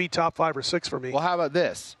would have to be top 5 or 6 for me. Well, how about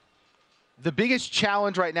this? The biggest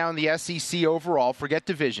challenge right now in the SEC overall, forget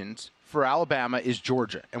divisions, for Alabama is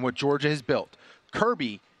Georgia and what Georgia has built.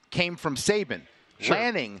 Kirby came from Saban. Sure.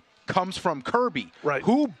 Lanning comes from Kirby. Right.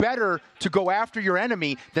 Who better to go after your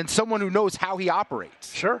enemy than someone who knows how he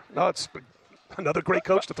operates? Sure. No, it's another great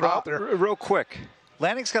coach to throw out there. Real quick,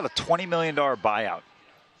 Lanning's got a $20 million buyout.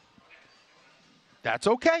 That's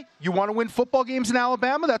okay. You want to win football games in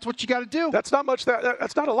Alabama? That's what you got to do. That's not much.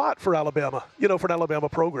 That's not a lot for Alabama. For an Alabama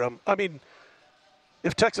program. I mean,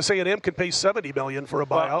 if Texas A&M can pay $70 million for a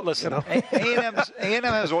buyout, well, listen, A&M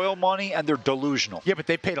has oil money and they're delusional. Yeah, but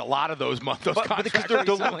they paid a lot of those contracts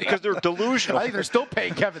because they're delusional. I think they're still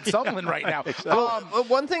paying Kevin Sumlin right now.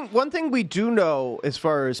 One thing we do know as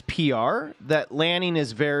far as PR, that Lanning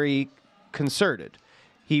is very concerted.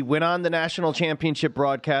 He went on the national championship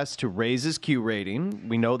broadcast to raise his Q rating.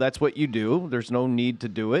 We know that's what you do. There's no need to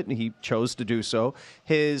do it, and he chose to do so.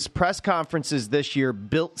 His press conferences this year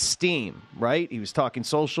built steam, right? He was talking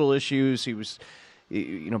social issues. He was,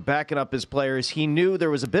 backing up his players. He knew there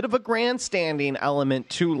was a bit of a grandstanding element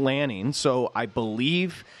to Lanning, so I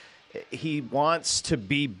believe he wants to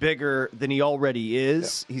be bigger than he already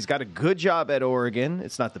is. Yeah. He's got a good job at Oregon.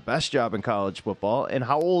 It's not the best job in college football. And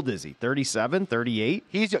how old is he? 37, 38?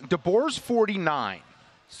 He's young. DeBoer's 49.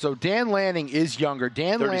 So Dan Lanning is younger.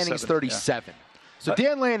 Dan Lanning's 37. Yeah. So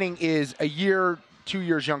Dan Lanning is a year, 2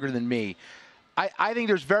 years younger than me. I think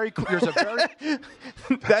there's a very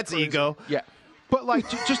that's ego. Yeah. But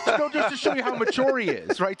just to show you how mature he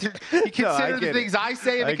is, right? He considers the things I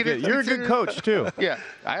say. And you're a good coach too. Yeah,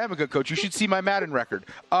 I am a good coach. You should see my Madden record.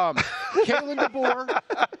 Kalen DeBoer,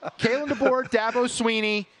 Dabo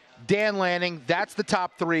Swinney, Dan Lanning. That's the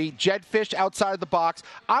top 3. Jedd Fisch outside of the box.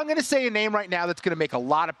 I'm going to say a name right now that's going to make a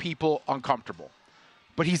lot of people uncomfortable,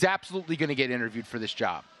 but he's absolutely going to get interviewed for this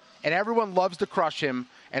job. And everyone loves to crush him,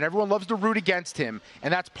 and everyone loves to root against him,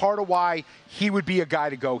 and that's part of why he would be a guy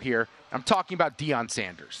to go here. I'm talking about Deion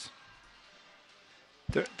Sanders.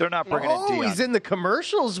 They're not bringing in Deion. Oh, he's in the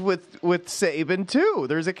commercials with Saban, too.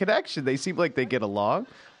 There's a connection. They seem like they get along.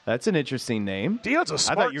 That's an interesting name. Deion's a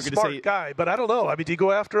smart guy, but I don't know. I mean, do you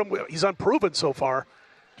go after him? He's unproven so far.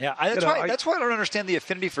 Yeah, that's why I don't understand the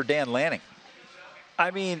affinity for Dan Lanning.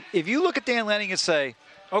 I mean, if you look at Dan Lanning and say,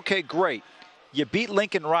 okay, great. You beat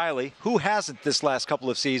Lincoln Riley, who hasn't this last couple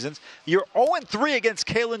of seasons. You're 0-3 against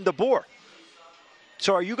Kalen DeBoer.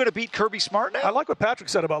 So are you going to beat Kirby Smart now? I like what Patrick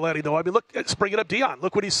said about Lanning, though. I mean, look, it's bringing up Deion.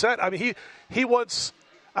 Look what he said. I mean, he wants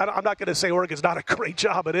 – I'm not going to say Oregon's not a great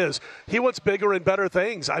job. It is. He wants bigger and better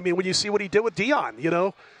things. I mean, when you see what he did with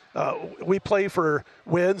Deion, we play for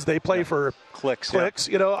wins. They play for clicks.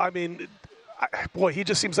 Yeah. I mean – boy, he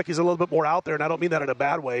just seems like he's a little bit more out there, and I don't mean that in a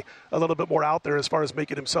bad way. A little bit more out there as far as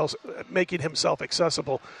making himself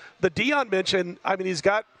accessible. The Deion mention, I mean, he's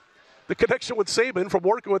got the connection with Saban from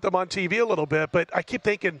working with him on TV a little bit, but I keep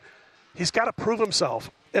thinking he's got to prove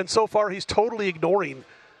himself. And so far, he's totally ignoring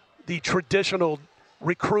the traditional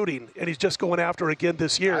recruiting, and he's just going after it again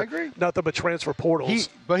this year. I agree. Nothing but transfer portals.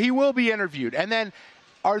 But he will be interviewed, and then.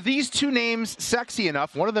 Are these two names sexy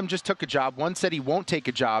enough? One of them just took a job. One said he won't take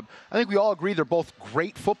a job. I think we all agree they're both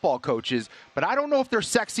great football coaches, but I don't know if they're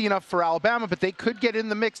sexy enough for Alabama, but they could get in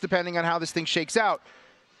the mix depending on how this thing shakes out.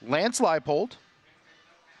 Lance Leipold.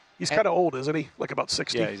 He's kind of old, isn't he? Like about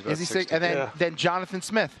 60. Yeah, he's about 60. And then Jonathan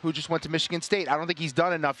Smith, who just went to Michigan State. I don't think he's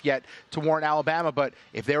done enough yet to warrant Alabama, but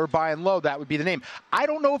if they were buying low, that would be the name. I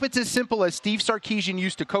don't know if it's as simple as Steve Sarkisian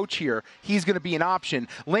used to coach here. He's going to be an option.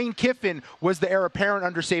 Lane Kiffin was the heir apparent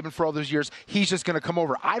under Saban for all those years. He's just going to come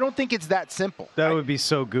over. I don't think it's that simple. That would be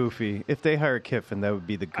so goofy. If they hire Kiffin, that would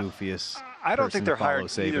be the goofiest. I don't think they're hiring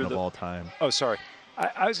Saban either of all time. Oh, sorry.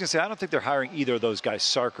 I was going to say, I don't think they're hiring either of those guys,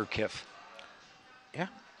 Sark or Kiff. Yeah.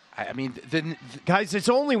 I mean, guys, it's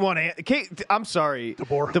only one. I'm sorry.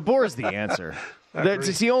 DeBoer is the answer.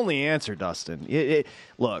 It's the only answer, Dustin.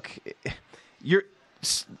 Look,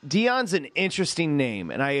 Deion's an interesting name,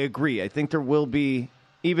 and I agree. I think there will be,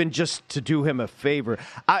 even just to do him a favor.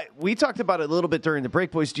 We talked about it a little bit during the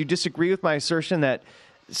break, boys. Do you disagree with my assertion that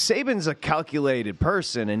Saban's a calculated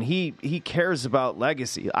person, and he cares about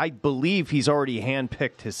legacy? I believe he's already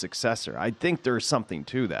handpicked his successor. I think there's something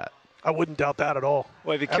to that. I wouldn't doubt that at all.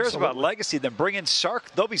 Well, if he cares about legacy, then bring in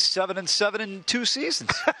Sark. They'll be 7-7 in 2 seasons.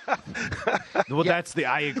 Well,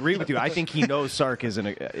 I agree with you. I think he knows Sark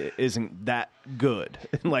isn't that good.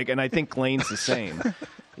 And I think Lane's the same.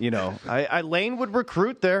 Lane would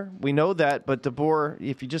recruit there. We know that, but DeBoer,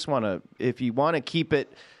 if you want to keep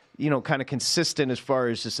it, kind of consistent as far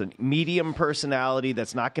as just a medium personality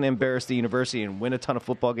that's not going to embarrass the university and win a ton of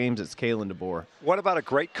football games, it's Kalen DeBoer. What about a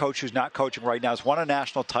great coach who's not coaching right now? Has won a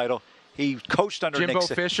national title. He coached under Jimbo Nick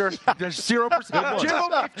Fisher. There's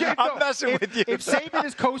 0%. I'm messing with you. If Saban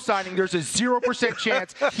is co-signing, there's a 0%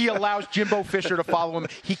 chance he allows Jimbo Fisher to follow him.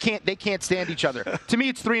 They can't stand each other. To me,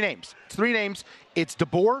 it's 3 names. It's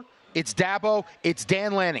DeBoer, it's Dabo, it's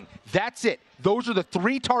Dan Lanning. That's it. Those are the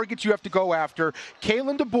 3 targets you have to go after.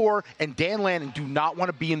 Kalen DeBoer and Dan Lanning do not want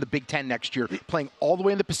to be in the Big Ten next year, playing all the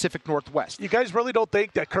way in the Pacific Northwest. You guys really don't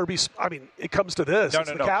think that Kirby's – it comes to this. No.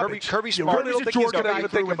 Kirby's smart. You really don't think he's going to even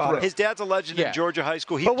think about it. His dad's a legend in Georgia high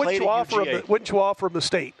school. He but played at UGA. Wouldn't you offer him the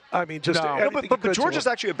state? But Georgia's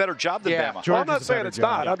actually a better job than Bama. Well, I'm not saying it's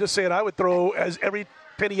not. I'm just saying I would throw as every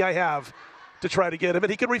penny I have to try to get him,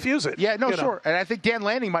 and he can refuse it. Yeah, sure. And I think Dan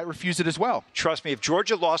Lanning might refuse it as well. Trust me, if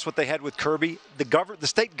Georgia lost what they had with Kirby, the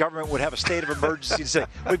state government would have a state of emergency to say,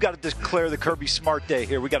 we've got to declare the Kirby Smart Day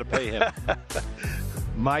here. We've got to pay him.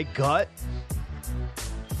 My gut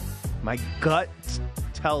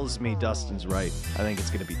tells me Dustin's right. I think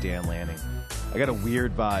it's going to be Dan Lanning. I got a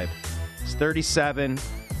weird vibe. He's 37.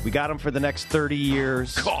 We got him for the next 30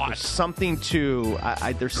 years. God. There's something to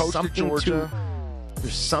there's Coach something to Georgia.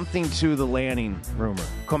 There's something to the Lanning rumor.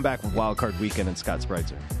 Come back with Wild Card Weekend and Scott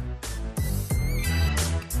Spreitzer.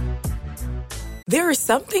 There are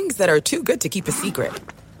some things that are too good to keep a secret.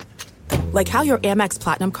 Like how your Amex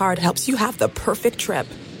Platinum card helps you have the perfect trip.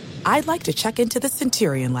 I'd like to check into the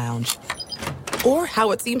Centurion Lounge. Or how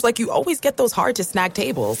it seems like you always get those hard-to-snag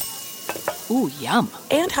tables. Ooh, yum.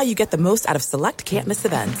 And how you get the most out of select can't-miss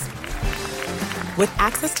events. With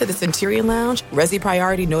access to the Centurion Lounge, Resi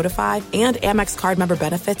Priority Notified, and Amex card member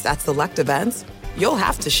benefits at select events, you'll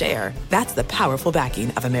have to share. That's the powerful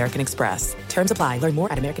backing of American Express. Terms apply. Learn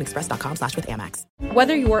more at americanexpress.com/withAmex.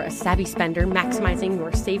 Whether you're a savvy spender maximizing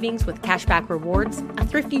your savings with cashback rewards, a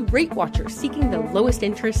thrifty rate watcher seeking the lowest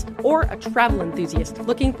interest, or a travel enthusiast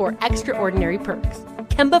looking for extraordinary perks,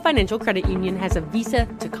 Kemba Financial Credit Union has a visa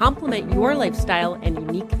to complement your lifestyle and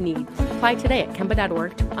unique needs. Apply today at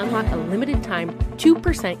Kemba.org to unlock a limited-time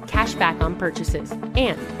 2% cash back on purchases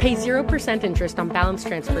and pay 0% interest on balance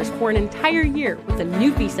transfers for an entire year with a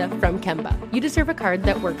new visa from Kemba. You deserve a card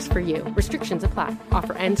that works for you. Restrictions apply.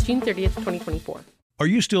 Offer ends June 30th, 2024. Are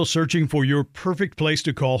you still searching for your perfect place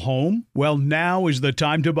to call home? Well, now is the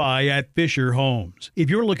time to buy at Fisher Homes. If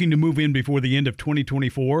you're looking to move in before the end of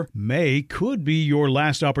 2024, May could be your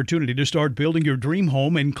last opportunity to start building your dream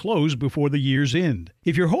home and close before the year's end.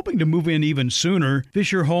 If you're hoping to move in even sooner,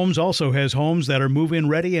 Fisher Homes also has homes that are move-in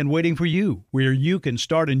ready and waiting for you, where you can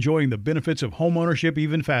start enjoying the benefits of homeownership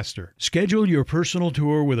even faster. Schedule your personal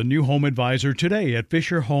tour with a new home advisor today at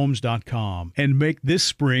FisherHomes.com and make this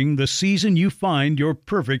spring the season you find your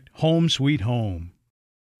perfect home sweet home.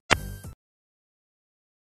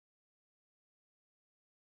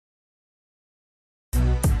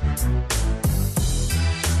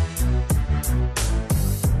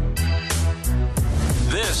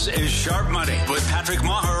 This is Sharp Money with Patrick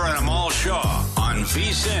Maher and Amal Shaw on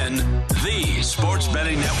VSiN, the Sports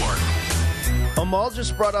Betting Network. Amal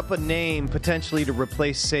just brought up a name potentially to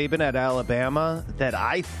replace Saban at Alabama that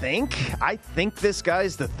I think this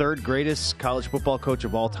guy's the 3rd greatest college football coach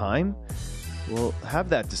of all time. We'll have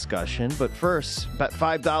that discussion, but first, bet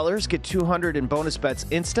 $5, get $200 in bonus bets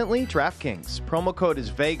instantly. DraftKings. Promo code is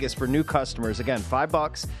Vegas for new customers. Again,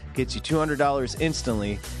 $5 gets you $200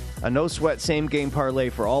 instantly. a no-sweat same-game parlay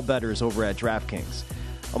for all bettors over at DraftKings.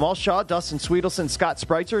 Amal Shaw, Dustin Sweetelson, Scott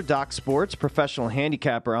Spreitzer, Doc Sports, professional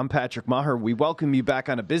handicapper. I'm Patrick Maher. We welcome you back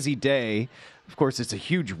on a busy day. Of course, it's a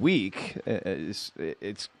huge week.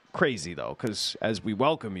 It's crazy, though, because as we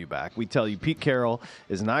welcome you back, we tell you Pete Carroll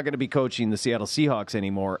is not going to be coaching the Seattle Seahawks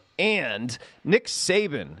anymore, and Nick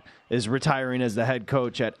Saban is retiring as the head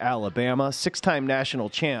coach at Alabama, six-time national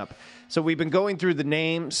champ. So we've been going through the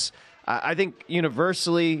names. I think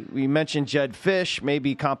universally, we mentioned Jedd Fisch,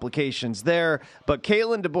 maybe complications there, but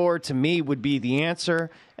Kalen DeBoer, to me, would be the answer.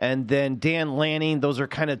 And then Dan Lanning, those are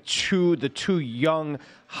kind of the two young,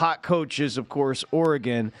 hot coaches, of course,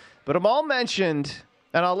 Oregon. But Amal mentioned,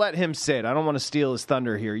 and I'll let him say it, I don't want to steal his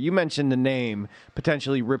thunder here. You mentioned the name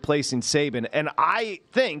potentially replacing Saban, and I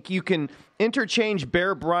think you can interchange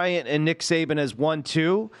Bear Bryant and Nick Saban as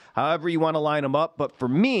 1-2, however you want to line them up. But for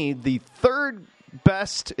me, the third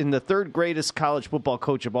best and the third greatest college football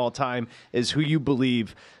coach of all time is who you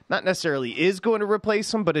believe not necessarily is going to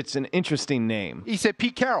replace him, but it's an interesting name. He said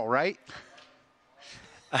Pete Carroll, right?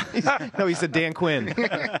 No, he said Dan Quinn.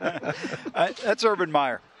 That's Urban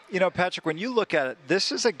Meyer. You know, Patrick, when you look at it,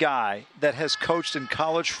 this is a guy that has coached in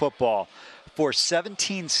college football for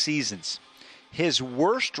 17 seasons. His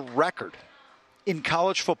worst record in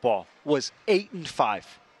college football was 8-5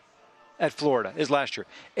 at Florida his last year.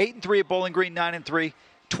 8-3 at Bowling Green, 9-3,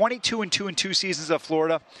 22-2 in 2 seasons at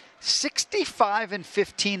Florida,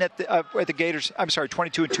 65-15 at the Gators. I'm sorry,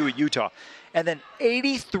 22-2 at Utah, and then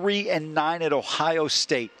 83-9 at Ohio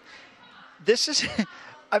State. This is,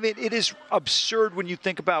 I mean, it is absurd when you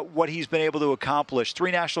think about what he's been able to accomplish.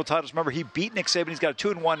 3 national titles. Remember, he beat Nick Saban. He's got a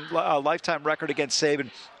 2-1 lifetime record against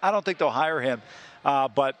Saban. I don't think they'll hire him,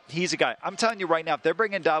 but he's a guy. I'm telling you right now, if they're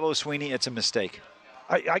bringing Dabo Swinney, it's a mistake.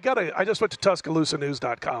 I just went to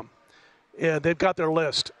TuscaloosaNews.com, and they've got their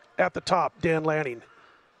list at the top. Dan Lanning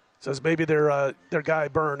says maybe their guy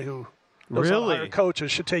Byrne, who knows how to hire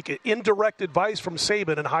coaches, should take indirect advice from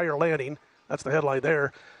Saban and hire Lanning. That's the headline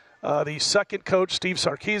there. The second coach, Steve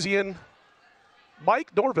Sarkisian.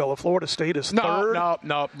 Mike Norvell of Florida State is third. No,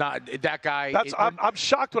 not that guy. I'm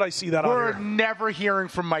shocked when I see that on here. We're never hearing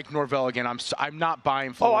from Mike Norvell again. I'm not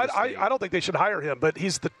buying Florida State. I don't think they should hire him, but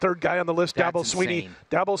he's the third guy on the list. Dabo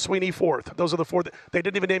Swinney fourth. Those are the 4. They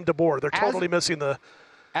didn't even name DeBoer. They're totally missing the.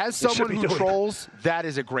 As someone who trolls, that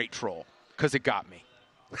is a great troll because it got me.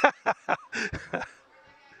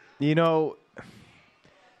 You know,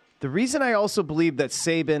 the reason I also believe that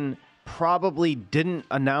Saban probably didn't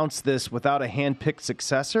announce this without a hand-picked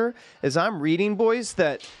successor is I'm reading, boys,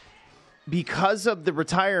 that because of the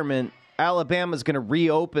retirement, Alabama's going to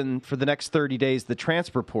reopen for the next 30 days the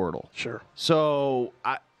transfer portal. Sure. So,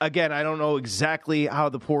 I don't know exactly how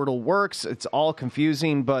the portal works. It's all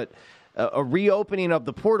confusing, but a reopening of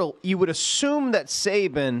the portal, you would assume that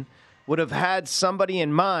Saban would have had somebody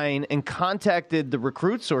in mind and contacted the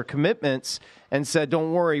recruits or commitments and said,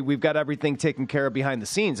 don't worry, we've got everything taken care of behind the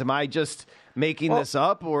scenes. Am I just making this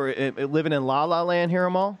up or living in la-la land here,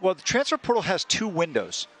 Amal? Well, the transfer portal has 2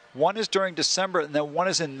 windows. One is during December, and then one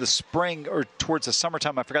is in the spring or towards the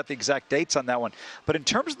summertime. I forgot the exact dates on that one. But in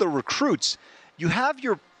terms of the recruits, you have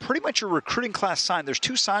pretty much your recruiting class signed. There's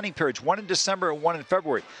 2 signing periods, one in December and one in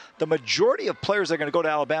February. The majority of players that are going to go to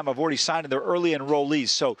Alabama have already signed, and they're early enrollees.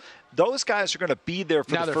 So those guys are going to be there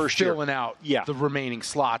for the first year. Now they're filling out the remaining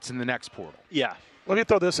slots in the next portal. Yeah. Let me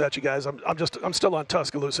throw this at you guys. I'm still on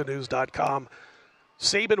TuscaloosaNews.com.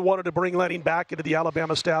 Saban wanted to bring Lanning back into the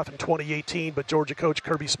Alabama staff in 2018, but Georgia coach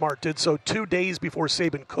Kirby Smart did so 2 days before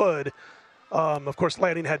Saban could. Of course,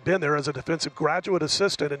 Lanning had been there as a defensive graduate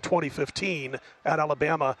assistant in 2015 at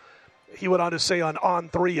Alabama. He went on to say on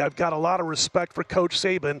On3, I've got a lot of respect for Coach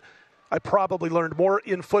Saban. I probably learned more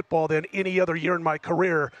in football than any other year in my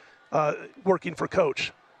career working for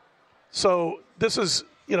Coach. So this is,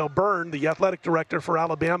 Byrne, the athletic director for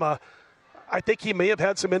Alabama. I think he may have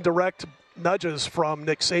had some indirect nudges from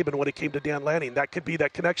Nick Saban when it came to Dan Lanning. That could be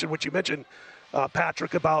that connection, which you mentioned,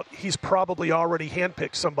 Patrick, about he's probably already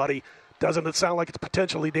handpicked somebody. Doesn't it sound like it's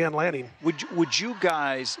potentially Dan Lanning? Would you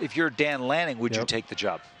guys, if you're Dan Lanning, would you take the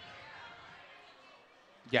job?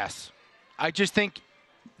 Yes. I just think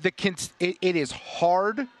it is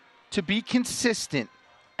hard to be consistent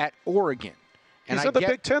at Oregon. And he's in the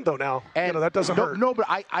Big Ten, though, now. And that doesn't hurt. No, but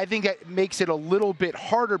I think that makes it a little bit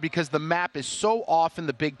harder because the map is so off in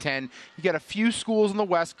the Big Ten. You got a few schools on the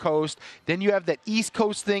West Coast. Then you have that East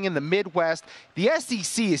Coast thing in the Midwest. The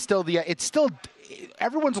SEC is still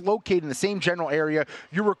everyone's located in the same general area.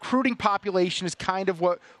 Your recruiting population is kind of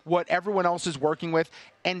what everyone else is working with.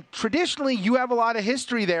 And traditionally, you have a lot of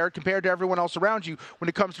history there compared to everyone else around you when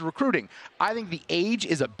it comes to recruiting. I think the age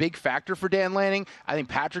is a big factor for Dan Lanning. I think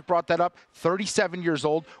Patrick brought that up. 37 years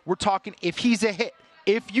old. We're talking if he's a hit,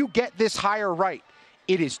 if you get this hire right,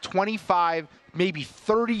 it is 25, maybe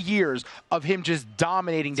 30 years of him just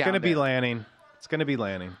dominating down there. It's going to be Lanning. It's going to be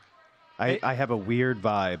Lanning. I have a weird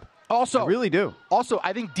vibe. Also, I really do. Also,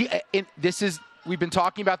 I think we've been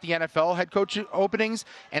talking about the NFL head coach openings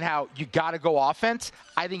and how you got to go offense.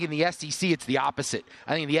 I think in the SEC, it's the opposite.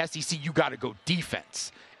 I think in the SEC, you got to go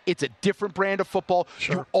defense. It's a different brand of football.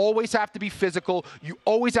 Sure. You always have to be physical. You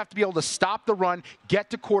always have to be able to stop the run,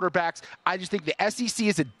 get to quarterbacks. I just think the SEC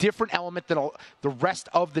is a different element than the rest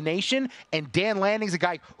of the nation. And Dan Lanning's a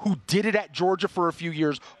guy who did it at Georgia for a few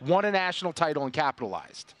years, won a national title, and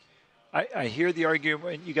capitalized. I hear the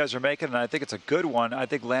argument you guys are making, and I think it's a good one. I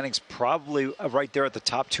think Lanning's probably right there at the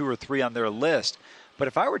top 2 or 3 on their list. But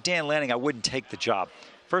if I were Dan Lanning, I wouldn't take the job.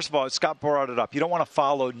 First of all, Scott brought it up. You don't want to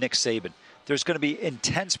follow Nick Saban. There's going to be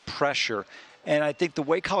intense pressure. And I think the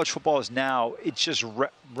way college football is now, it's just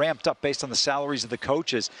ramped up based on the salaries of the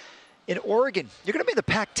coaches. In Oregon, you're going to be in the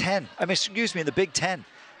Pac-10. In the Big Ten.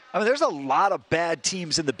 There's a lot of bad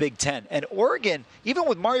teams in the Big Ten. And Oregon, even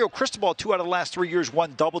with Mario Cristobal, 2 out of the last 3 years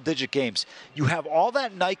won double-digit games. You have all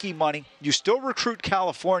that Nike money. You still recruit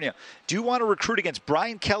California. Do you want to recruit against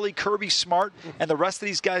Brian Kelly, Kirby Smart, and the rest of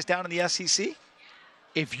these guys down in the SEC?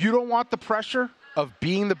 If you don't want the pressure of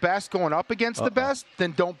being the best going up against the best,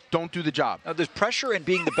 then don't do the job. Now, there's pressure and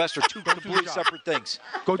being the best are two completely separate things.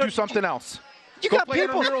 Go do something else. You got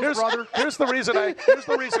people. Here's the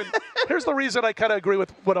reason I kind of agree with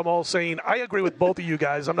what I'm all saying. I agree with both of you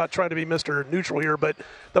guys. I'm not trying to be Mr. Neutral here, but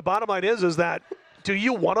the bottom line is that do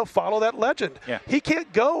you want to follow that legend? Yeah. He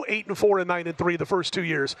can't go 8-4 and 9-3 the first 2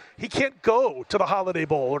 years. He can't go to the Holiday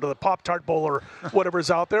Bowl or to the Pop-Tart Bowl or whatever's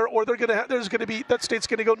out there, or there's going to be that state's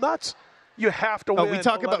going to go nuts. You have to win. We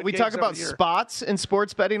talk about spots in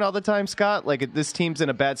sports betting all the time, Scott. Like this team's in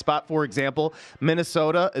a bad spot. For example,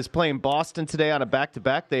 Minnesota is playing Boston today on a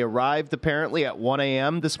back-to-back. They arrived apparently at 1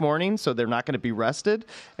 a.m. this morning, so they're not going to be rested.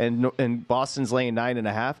 And Boston's laying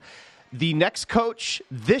 9.5. The next coach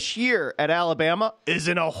this year at Alabama is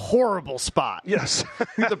in a horrible spot. Yes.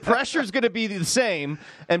 The pressure's going to be the same,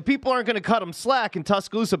 and people aren't going to cut him slack in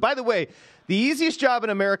Tuscaloosa. By the way, the easiest job in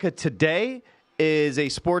America today is a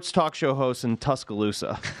sports talk show host in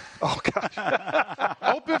Tuscaloosa. Oh, gosh.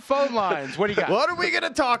 Open phone lines. What do you got? What are we going to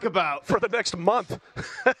talk about? For the next month.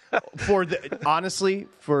 Honestly,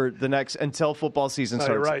 for the next, until football season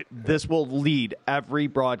starts, right. This will lead every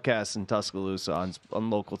broadcast in Tuscaloosa on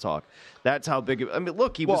local talk. That's how big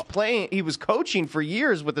look, he was coaching for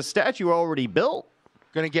years with a statue already built.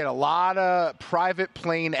 Going to get a lot of private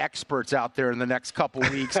plane experts out there in the next couple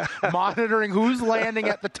weeks, monitoring who's landing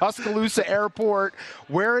at the Tuscaloosa airport,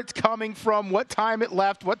 where it's coming from, what time it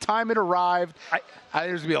left, what time it arrived. There's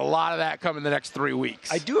going to be a lot of that coming the next 3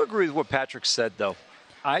 weeks. I do agree with what Patrick said, though.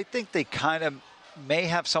 I think they kind of may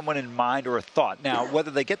have someone in mind or a thought. Now,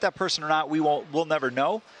 whether they get that person or not, we'll never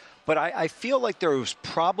know. But I feel like there was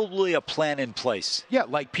probably a plan in place. Yeah,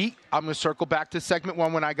 like Pete, I'm going to circle back to segment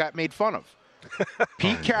 1 when I got made fun of.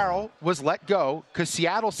 Pete Carroll was let go because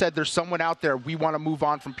Seattle said there's someone out there we want to move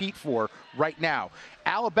on from Pete for right now.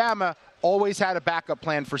 Alabama always had a backup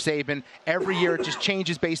plan for Saban. Every year it just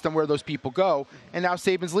changes based on where those people go. And now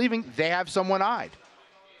Saban's leaving. They have someone eyed.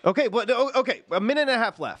 Okay, a minute and a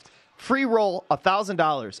half left. Free roll,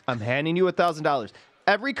 $1,000. I'm handing you $1,000.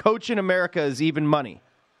 Every coach in America is even money.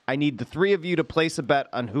 I need the three of you to place a bet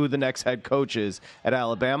on who the next head coach is at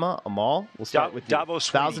Alabama. Amal, we'll start with you. Dabo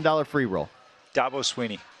Swinney. $1,000 free roll. Dabo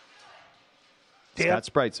Swinney. Scott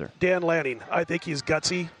Spreitzer. Dan Lanning. I think he's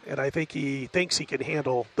gutsy, and I think he thinks he can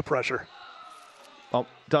handle the pressure. Oh,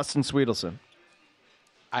 Dustin Sweetelson.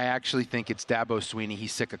 I actually think it's Dabo Swinney.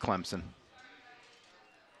 He's sick of Clemson.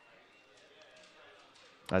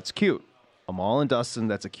 That's cute. Amal and Dustin,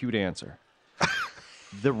 that's a cute answer.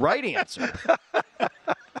 The right answer.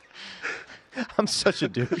 I'm such a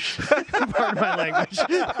douche. Pardon my language.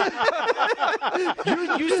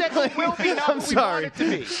 You said it will be not what we want it to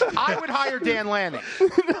be. I would hire Dan Lanning.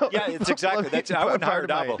 Yeah, it's exactly. I wouldn't hire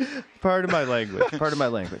Dabo. Pardon my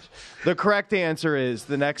language. The correct answer is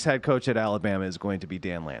the next head coach at Alabama is going to be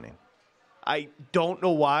Dan Lanning. I don't know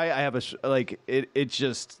why. I have it's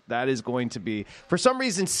just that is going to be, for some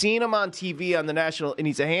reason, seeing him on TV on the national, and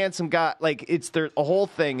he's a handsome guy. Like a whole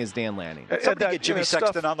thing is Dan Lanning. Somebody get Jimmy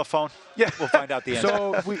Sexton on the phone. Yeah, we'll find out the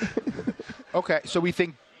answer. So we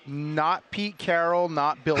think Not Pete Carroll,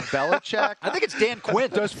 not Bill Belichick. I think it's Dan Quinn.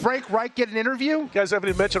 Does Frank Reich get an interview? You guys haven't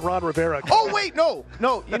even mentioned Ron Rivera. Oh, wait, no.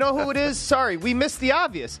 You know who it is? Sorry, we missed the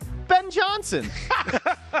obvious. Ben Johnson.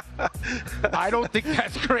 I don't think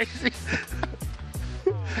that's crazy.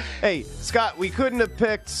 Hey, Scott, we couldn't have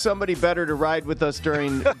picked somebody better to ride with us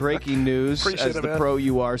during breaking news as the pro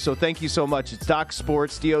you are. So thank you so much. It's Doc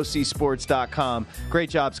Sports, DOCSports.com. Great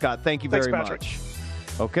job, Scott. Thank you very much.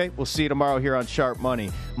 Okay, we'll see you tomorrow here on Sharp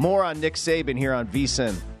Money. More on Nick Saban here on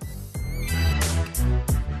VSiN.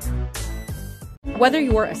 Whether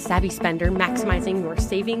you're a savvy spender maximizing your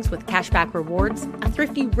savings with cashback rewards, a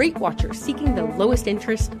thrifty rate watcher seeking the lowest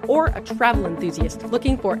interest, or a travel enthusiast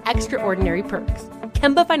looking for extraordinary perks,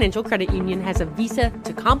 Kemba Financial Credit Union has a visa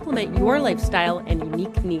to complement your lifestyle and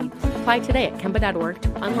unique needs. Apply today at Kemba.org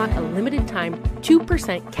to unlock a limited time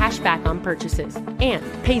 2% cash back on purchases and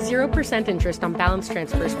pay 0% interest on balance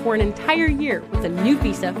transfers for an entire year with a new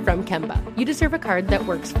visa from Kemba. You deserve a card that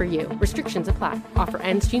works for you. Restrictions apply. Offer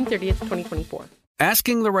ends June 30th, 2024.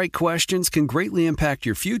 Asking the right questions can greatly impact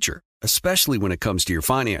your future, especially when it comes to your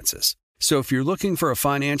finances. So if you're looking for a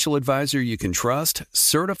financial advisor you can trust,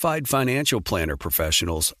 certified financial planner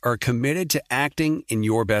professionals are committed to acting in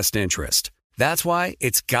your best interest. That's why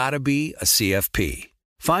it's got to be a CFP.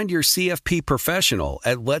 Find your CFP professional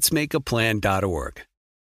at letsmakeaplan.org.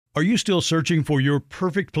 Are you still searching for your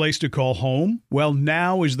perfect place to call home? Well,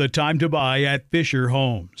 now is the time to buy at Fisher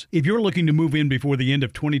Homes. If you're looking to move in before the end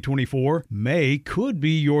of 2024, May could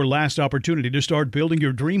be your last opportunity to start building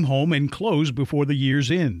your dream home and close before the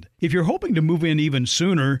year's end. If you're hoping to move in even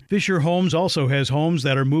sooner, Fisher Homes also has homes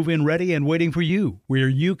that are move-in ready and waiting for you, where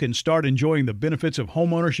you can start enjoying the benefits of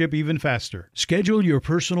homeownership even faster. Schedule your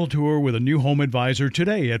personal tour with a new home advisor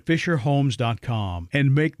today at FisherHomes.com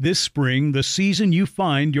and make this spring the season you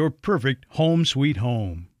find your perfect home sweet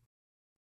home.